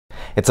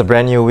It's a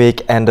brand new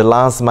week and the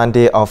last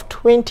Monday of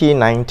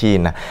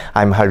 2019.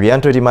 I'm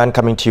Haryanto Diman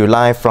coming to you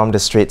live from the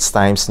Straits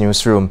Times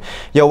newsroom.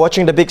 You're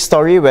watching The Big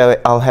Story, where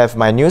I'll have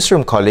my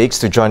newsroom colleagues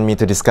to join me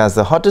to discuss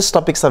the hottest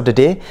topics of the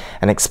day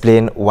and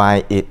explain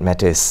why it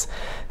matters.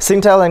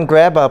 Singtel and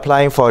Grab are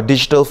applying for a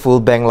digital full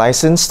bank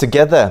license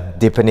together,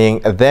 deepening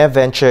their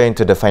venture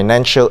into the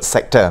financial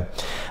sector.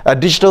 A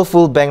digital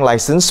full bank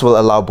license will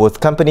allow both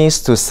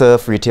companies to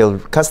serve retail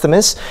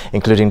customers,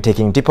 including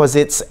taking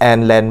deposits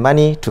and lend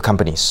money to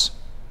companies.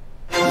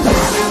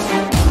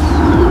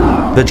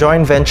 The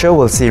joint venture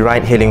will see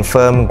ride-hailing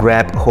firm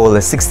Grab hold a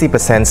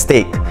 60%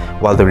 stake,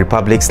 while the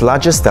Republic's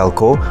largest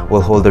telco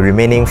will hold the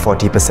remaining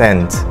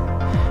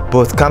 40%.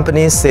 Both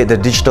companies said the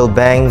digital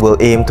bank will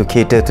aim to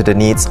cater to the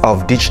needs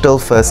of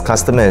digital-first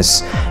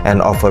customers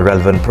and offer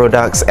relevant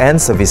products and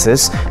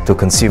services to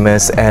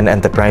consumers and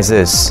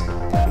enterprises.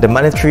 The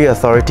Monetary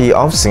Authority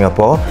of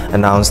Singapore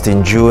announced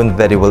in June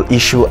that it will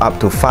issue up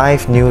to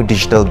 5 new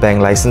digital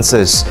bank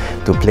licenses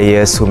to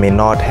players who may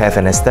not have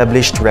an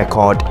established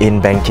record in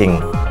banking.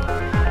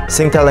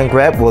 Singtel and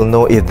Grab will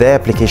know if their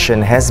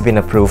application has been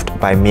approved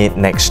by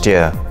mid-next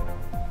year.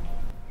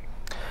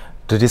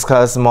 To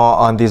discuss more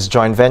on this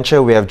joint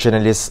venture, we have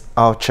journalist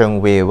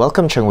Cheng Wei.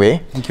 Welcome, Cheng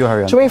Wei. Thank you,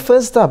 Haryan. Cheng Wei,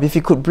 first up, if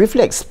you could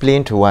briefly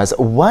explain to us,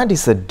 what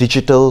is a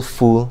digital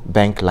full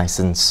bank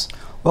license?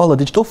 Well, the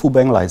digital full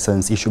bank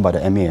license issued by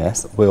the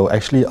MAS will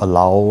actually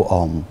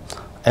allow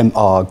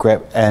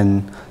Grab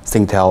and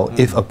Singtel,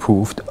 if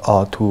approved,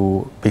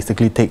 to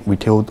basically take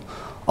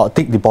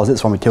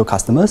deposits from retail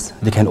customers.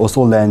 They can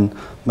also lend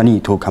money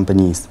to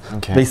companies.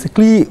 Okay.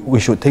 Basically, we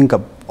should think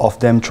of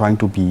them trying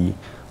to be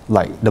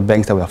like the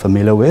banks that we are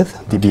familiar with,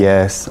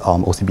 DBS,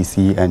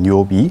 OCBC and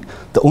UOB.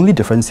 The only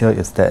difference here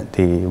is that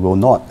they will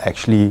not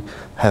actually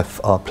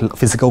have a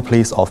physical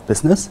place of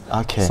business.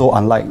 Okay. So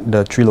unlike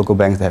the 3 local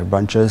banks that have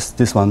branches,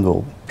 this one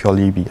will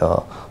purely be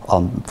a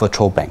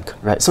virtual bank.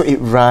 Right, so it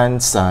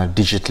runs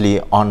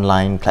digitally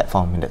online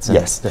platform in that sense?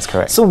 Yes, that's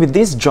correct. So with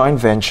this joint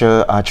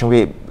venture, Cheng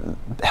Wei,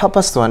 help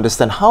us to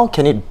understand how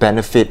can it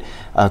benefit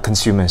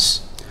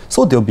consumers?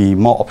 So there'll be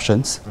more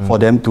options for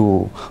them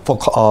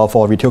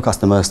for retail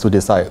customers to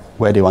decide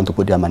where they want to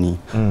put their money.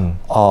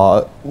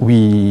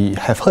 We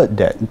have heard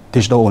that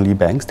digital-only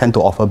banks tend to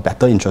offer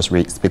better interest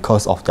rates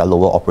because of their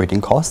lower operating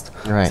cost.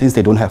 Right. Since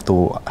they don't have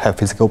to have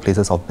physical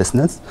places of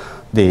business,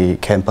 they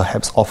can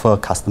perhaps offer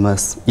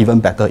customers even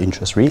better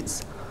interest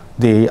rates.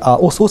 They are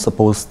also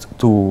supposed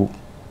to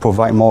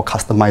provide more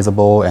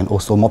customizable and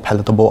also more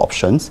palatable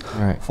options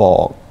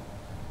for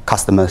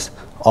customers.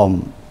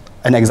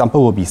 An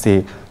example would be,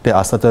 say, there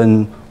are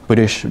certain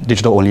British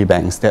digital-only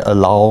banks that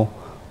allow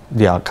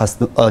their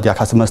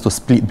customers to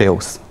split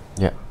bills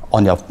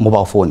on their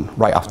mobile phone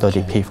right after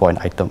they pay for an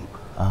item.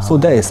 So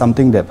that is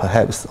something that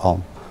perhaps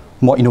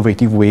more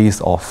innovative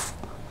ways of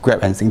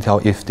Grab and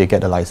Singtel, if they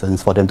get a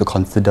license, for them to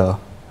consider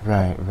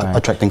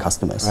attracting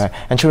customers. Right.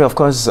 And Cheng Wei, of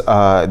course,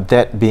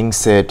 that being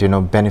said,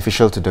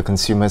 beneficial to the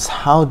consumers,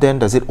 how then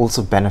does it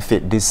also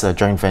benefit this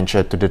joint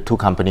venture to the 2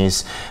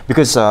 companies?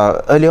 Because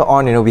earlier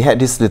on, we had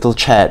this little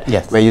chat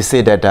where you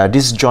say that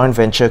this joint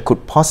venture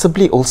could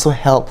possibly also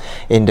help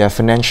in their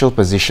financial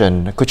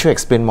position. Could you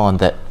explain more on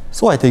that?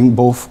 So I think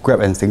both Grab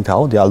and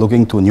Singtel, they are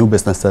looking to new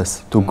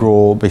businesses to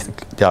grow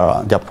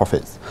their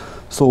profits.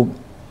 So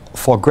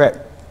for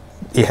Grab,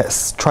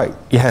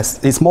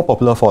 it's more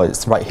popular for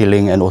its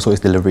ride-hailing and also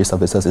its delivery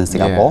services in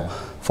Singapore.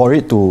 For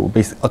it to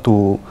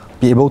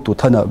be able to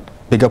turn a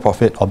bigger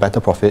profit or better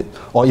profit,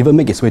 or even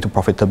make its way to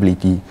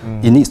profitability,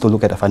 it needs to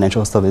look at the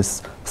financial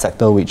service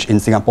sector, which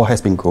in Singapore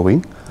has been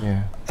growing.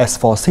 As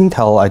for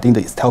Singtel, I think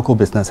that its telco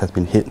business has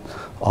been hit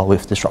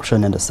with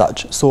disruption and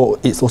such. So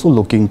it's also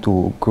looking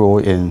to grow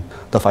in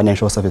the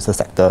financial services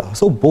sector.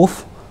 So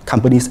both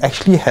companies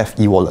actually have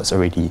e-wallets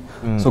already.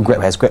 So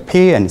Grab has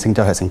GrabPay and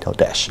Singtel has Singtel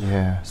Dash.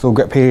 So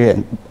GrabPay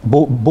and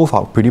both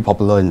are pretty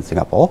popular in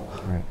Singapore.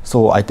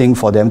 So I think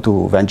for them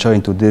to venture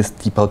into this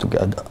deeper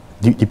together,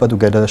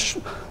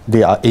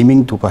 they are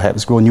aiming to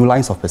perhaps grow new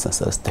lines of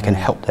businesses that can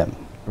help them.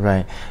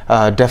 Right.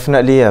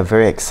 Definitely a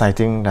very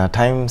exciting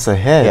times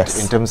ahead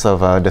in terms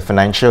of the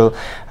financial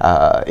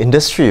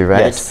industry,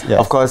 right? Yes.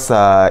 Of course,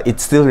 it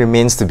still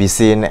remains to be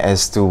seen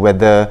as to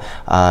whether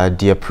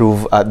the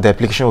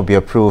application will be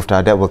approved.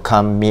 That will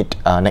come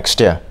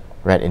next year.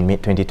 Right, in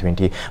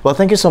mid-2020. Well,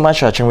 thank you so much,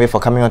 Cheng Wei, for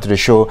coming onto the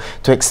show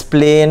to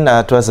explain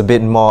to us a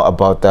bit more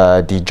about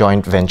the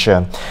joint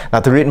venture.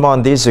 Now, to read more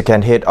on this, you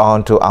can head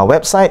on to our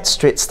website,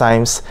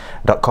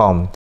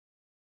 straitstimes.com.